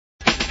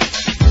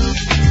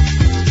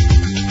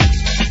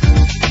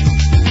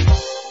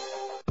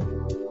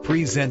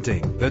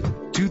Presenting the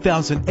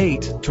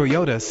 2008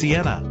 Toyota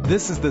Sienna.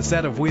 This is the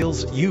set of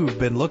wheels you've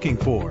been looking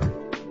for.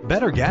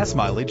 Better gas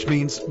mileage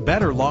means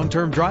better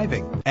long-term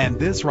driving, and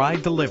this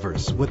ride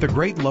delivers with a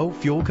great low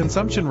fuel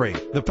consumption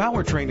rate. The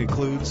powertrain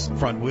includes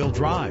front-wheel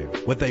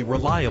drive with a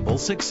reliable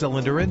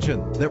 6-cylinder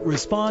engine that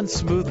responds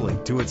smoothly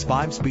to its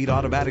 5-speed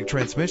automatic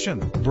transmission.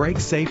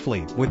 Brakes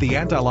safely with the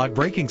anti-lock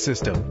braking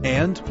system.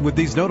 And with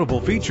these notable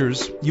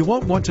features, you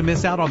won't want to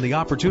miss out on the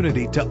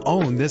opportunity to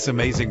own this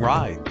amazing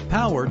ride.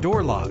 Power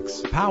door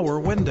locks, power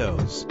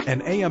windows,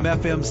 an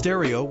AM/FM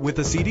stereo with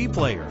a CD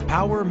player,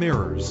 power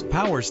mirrors,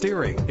 power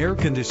steering, air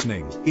conditioning.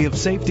 If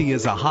safety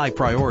is a high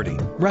priority,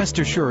 rest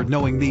assured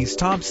knowing these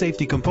top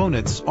safety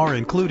components are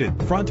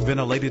included: front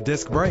ventilated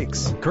disc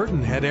brakes,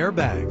 curtain head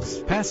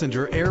airbags,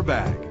 passenger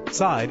airbag,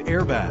 side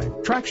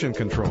airbag, traction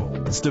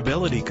control,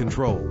 stability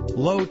control,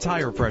 low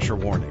tire pressure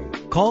warning.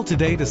 Call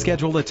today to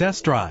schedule a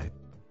test drive.